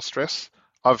even more stress.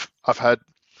 I've had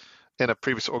in a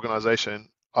previous organization,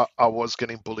 I was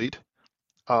getting bullied,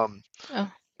 and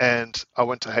I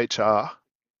went to HR,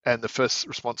 and the first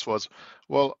response was,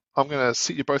 well, I'm going to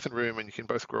sit you both in a room and you can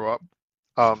both grow up.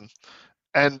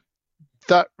 And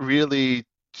that really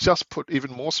just put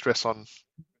even more stress on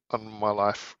my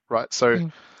life, right? So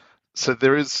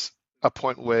there is a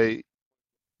point where,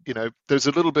 there's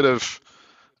a little bit of,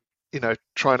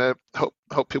 trying to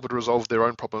help people to resolve their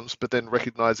own problems, but then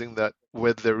recognizing that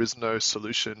where there is no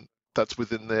solution that's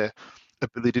within their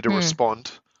ability to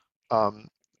respond,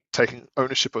 taking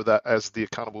ownership of that as the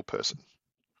accountable person,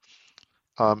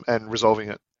 and resolving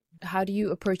it. how do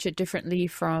you approach it differently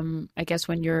from, I guess,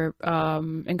 when you're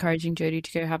encouraging Jodie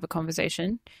to go have a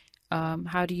conversation?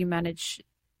 How do you manage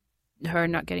her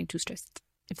not getting too stressed,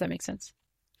 if that makes sense?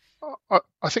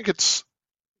 I think it's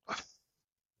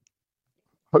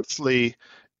hopefully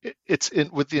it's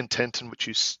in with the intent in which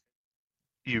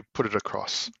you put it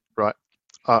across, right?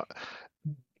 Uh,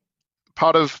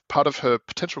 part of her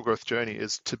potential growth journey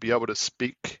is to be able to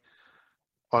speak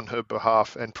on her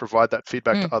behalf and provide that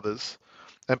feedback to others.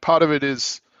 And part of it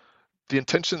is the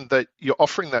intention that you're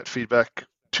offering that feedback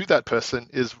to that person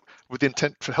is with the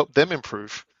intent to help them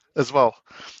improve as well.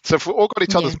 So if we all got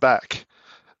each other's back,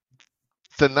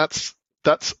 then that's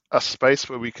a space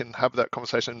where we can have that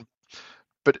conversation.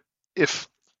 But if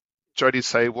Jodie,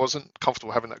 say, wasn't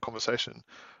comfortable having that conversation,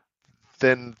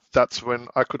 then that's when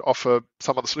I could offer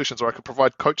some other solutions, or I could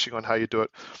provide coaching on how you do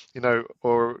it,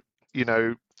 or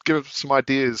give some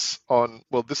ideas on,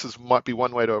 well, might be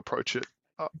one way to approach it.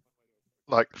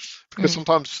 Because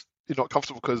sometimes you're not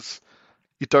comfortable because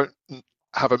you don't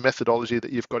have a methodology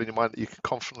that you've got in your mind that you can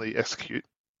confidently execute.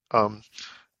 And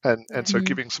so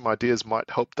giving some ideas might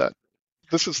help that.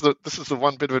 This is the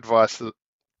one bit of advice that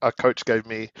a coach gave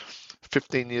me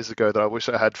 15 years ago that I wish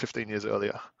I had 15 years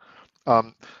earlier.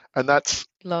 And that's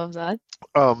love that.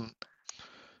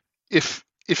 If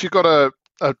you've got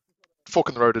a fork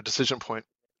in the road, a decision point,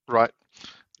 right?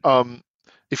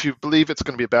 If you believe it's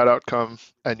going to be a bad outcome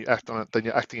and you act on it, then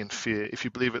you're acting in fear. If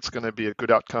you believe it's going to be a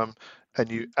good outcome and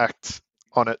you act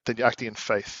on it, then you're acting in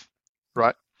faith,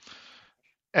 right?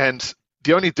 And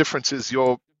the only difference is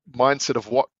your mindset of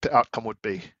what the outcome would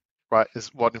be, right,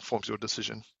 is what informs your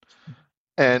decision.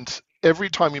 And every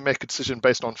time you make a decision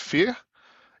based on fear,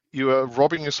 you are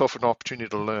robbing yourself of an opportunity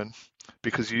to learn,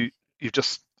 because you've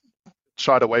just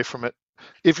shied away from it.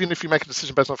 Even if you make a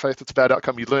decision based on faith, it's a bad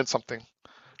outcome, you learn something,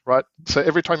 right? So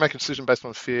every time you make a decision based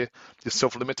on fear, you're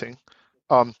self-limiting.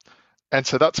 And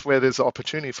so that's where there's an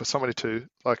opportunity for somebody to,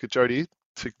 like a Jodie,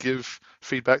 to give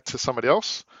feedback to somebody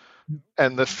else.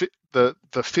 And the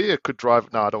fear could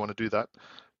drive, no, I don't want to do that.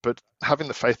 But having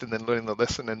the faith and then learning the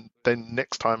lesson, and then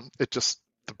next time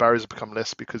the barriers become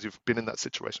less because you've been in that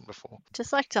situation before.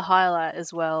 Just like to highlight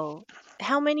as well,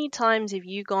 how many times have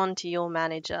you gone to your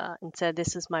manager and said,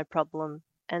 this is my problem,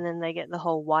 and then they get the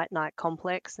whole white knight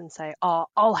complex and say, oh,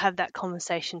 I'll have that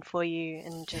conversation for you,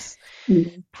 and just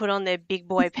put on their big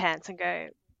boy pants and go,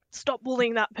 stop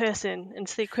bullying that person. And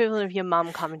it's the equivalent of your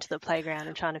mum coming to the playground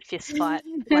and trying to fist fight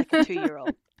like a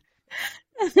 2-year-old.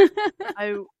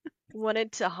 I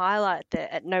wanted to highlight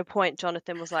that at no point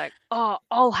Jonathan was like, oh,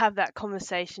 I'll have that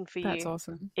conversation for you. That's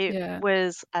awesome. It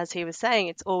was, as he was saying,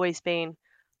 it's always been,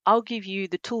 I'll give you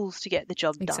the tools to get the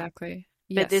job done. Exactly.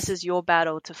 But this is your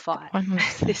battle to fight.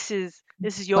 This is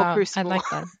your crucible. I like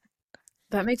that.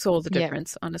 That makes all the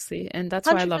difference, honestly. And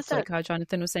that's why I love like how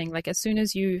Jonathan was saying, like, as soon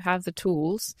as you have the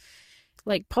tools,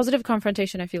 like positive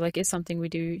confrontation, I feel like is something we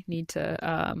do need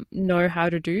to know how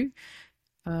to do.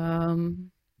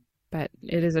 But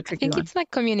it is a tricky one. I think it's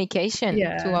like communication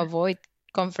to avoid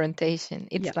confrontation.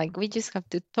 It's like we just have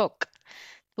to talk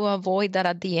to avoid that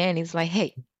at the end. It's like,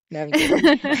 hey, no,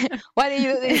 why do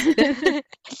you do this?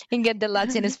 And get the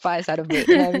Latin spice out of it.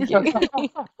 I'm joking.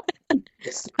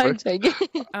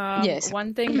 Yes.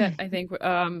 One thing that I think,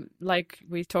 like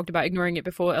we talked about ignoring it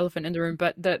before, elephant in the room,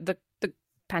 but the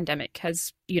pandemic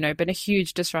has, been a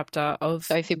huge disruptor of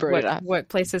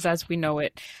workplaces as we know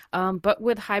it. But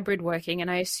with hybrid working, and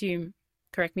I assume,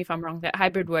 correct me if I'm wrong, that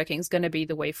hybrid working is going to be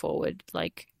the way forward.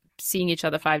 Like seeing each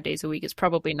other 5 days a week is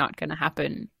probably not going to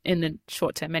happen in the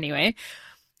short term anyway.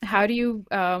 How do you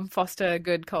foster a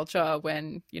good culture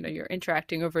when, you're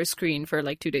interacting over a screen for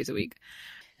like 2 days a week?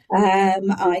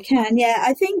 I can, yeah.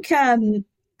 I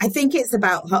think it's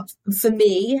about, for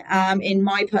me, in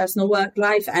my personal work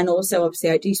life, and also obviously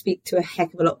I do speak to a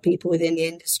heck of a lot of people within the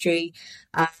industry.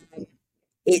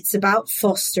 It's about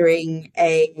fostering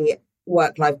a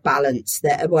work-life balance,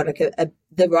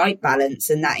 the right balance,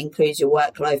 and that includes your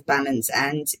work-life balance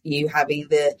and you having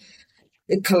the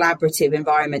collaborative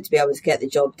environment to be able to get the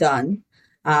job done.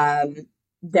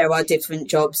 There are different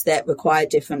jobs that require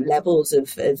different levels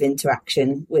of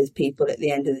interaction with people at the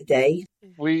end of the day.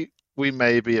 We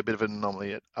may be a bit of an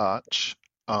anomaly at Arch.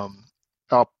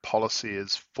 Our policy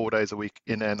is 4 days a week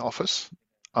in an office,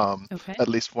 at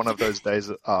least one of those days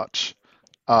at Arch.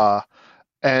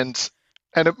 And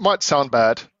it might sound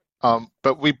bad,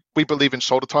 but we believe in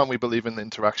shoulder time. We believe in the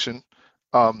interaction.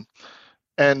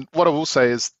 And what I will say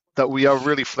is that we are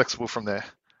really flexible from there.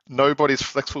 Nobody's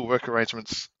flexible work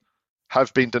arrangements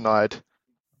have been denied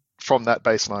from that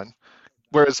baseline.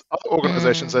 Whereas other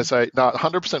organizations, they say, no,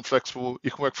 100% flexible,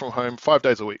 you can work from home 5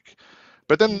 days a week.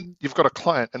 But then you've got a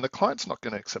client, and the client's not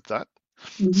going to accept that.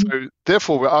 So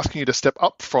therefore, we're asking you to step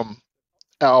up from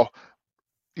our,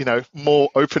 more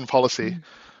open policy.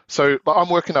 So I'm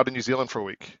working out in New Zealand for a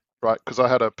week, right? Because I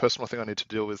had a personal thing I need to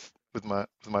deal with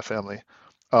my family.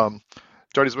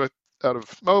 Jodie's worked out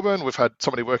of Melbourne. We've had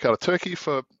somebody work out of Turkey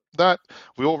for that.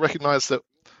 We all recognise that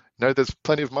there's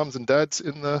plenty of mums and dads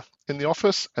in the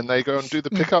office, and they go and do the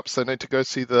pickups. They need to go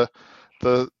see the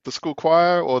school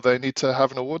choir, or they need to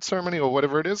have an award ceremony, or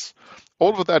whatever it is.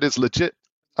 All of that is legit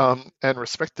and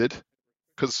respected,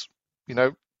 because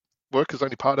work is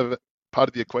only part of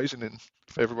the equation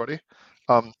for everybody.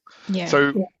 And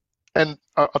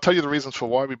I'll tell you the reasons for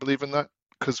why we believe in that,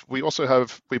 because we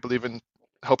believe in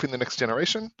helping the next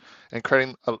generation and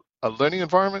creating a learning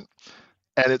environment.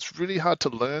 And it's really hard to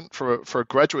learn for a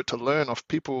graduate to learn off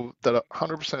people that are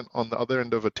 100% on the other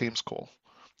end of a Teams call.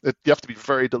 You have to be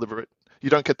very deliberate. You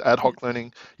don't get the ad hoc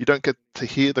learning. You don't get to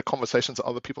hear the conversations that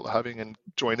other people are having and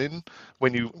join in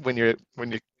when your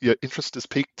interest is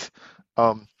piqued.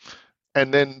 And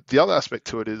then the other aspect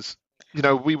to it is,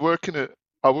 we work in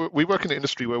an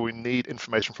industry where we need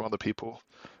information from other people,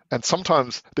 and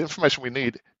sometimes the information we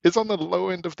need is on the low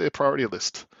end of their priority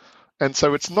list. And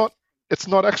so it's not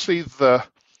actually the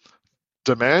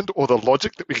demand or the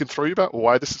logic that we can throw you about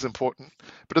why this is important,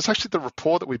 but it's actually the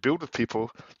rapport that we build with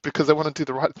people, because they want to do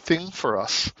the right thing for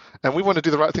us and we want to do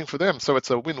the right thing for them. So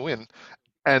it's a win-win,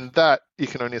 and that you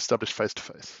can only establish face to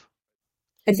face.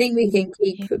 I think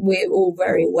we're all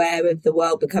very aware of the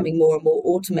world becoming more and more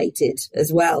automated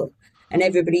as well. And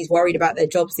everybody's worried about their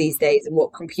jobs these days and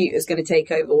what computer's going to take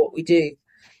over what we do.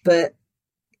 But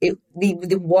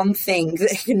the one thing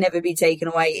that can never be taken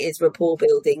away is rapport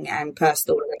building and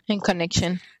personal and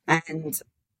connection. And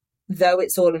though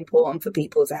it's all important for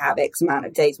people to have X amount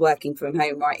of days working from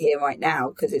home right here, right now,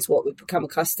 because it's what we've become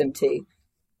accustomed to,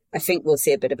 I think we'll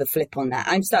see a bit of a flip on that.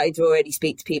 I'm starting to already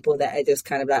speak to people that are just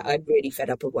kind of like, I'm really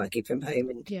fed up of working from home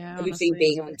and everything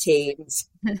being on Teams.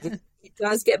 It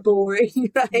does get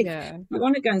boring. I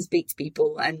want to go and speak to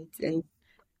people and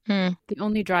The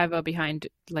only driver behind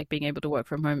being able to work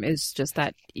from home is just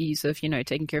that ease of,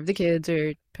 taking care of the kids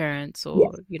or parents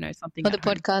or, something. Or the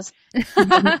podcast.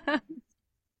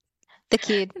 The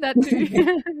kid. That too.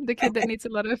 The kid that needs a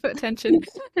lot of attention.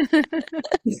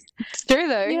 It's true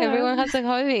though. Yeah. Everyone has a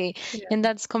hobby and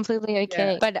that's completely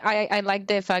okay. Yeah. But I like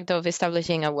the fact of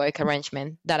establishing a work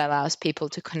arrangement that allows people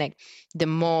to connect. The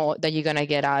more that you're going to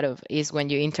get out of is when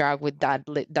you interact with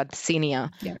that senior.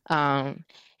 Yeah.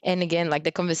 And again,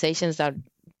 the conversations that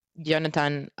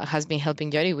Jonathan has been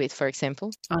helping Jodie with, for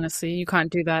example. Honestly, you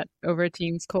can't do that over a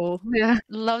Teams call. Yeah.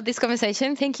 Love this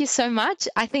conversation. Thank you so much.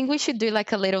 I think we should do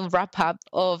a little wrap up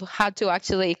of how to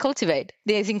actually cultivate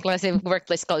this inclusive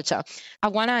workplace culture. I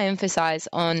want to emphasize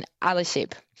on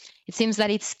allyship. It seems that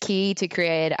it's key to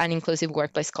create an inclusive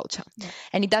workplace culture. Yeah.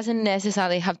 And it doesn't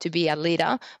necessarily have to be a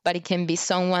leader, but it can be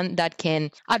someone that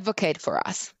can advocate for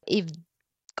us. If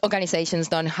organizations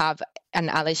don't have an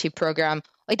allyship program,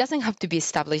 it doesn't have to be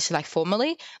established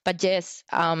formally, but just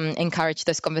encourage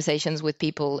those conversations with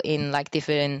people in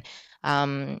different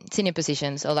senior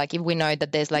positions, or if we know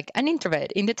that there's an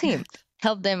introvert in the team,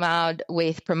 help them out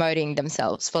with promoting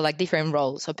themselves for different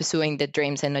roles or pursuing their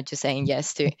dreams and not just saying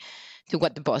yes to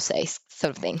what the boss says,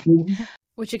 sort of thing. Mm-hmm.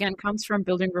 Which again comes from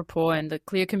building rapport and the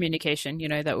clear communication,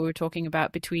 that we were talking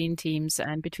about between teams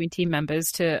and between team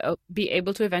members to be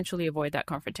able to eventually avoid that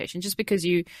confrontation, just because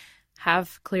you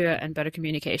have clear and better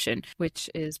communication, which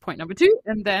is point number 2.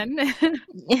 And then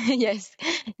yes,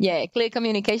 clear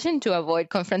communication to avoid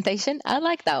confrontation. I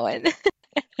like that one.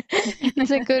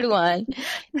 It's a good one.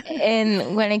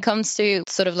 And when it comes to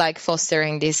sort of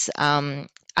fostering this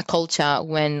a culture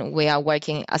when we are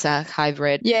working as a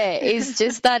hybrid. Yeah, it's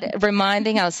just that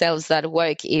reminding ourselves that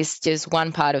work is just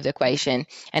one part of the equation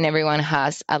and everyone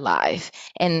has a life.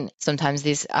 And sometimes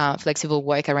these flexible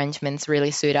work arrangements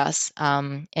really suit us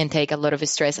and take a lot of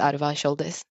stress out of our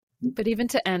shoulders. But even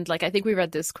to end, I think we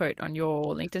read this quote on your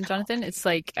LinkedIn, Jonathan. It's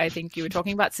I think you were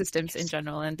talking about systems in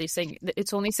general, and they're saying that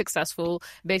it's only successful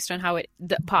based on how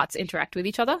the parts interact with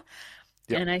each other.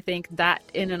 Yep. And I think that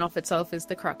in and of itself is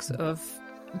the crux of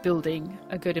building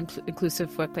a good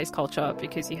inclusive workplace culture,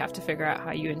 because you have to figure out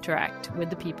how you interact with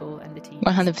the people and the team.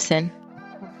 100%.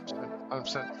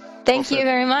 100%. Thank you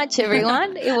very much,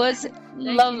 everyone. It was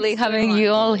lovely having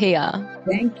you all here.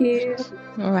 Thank you.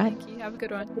 All right. Thank you. Have a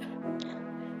good one.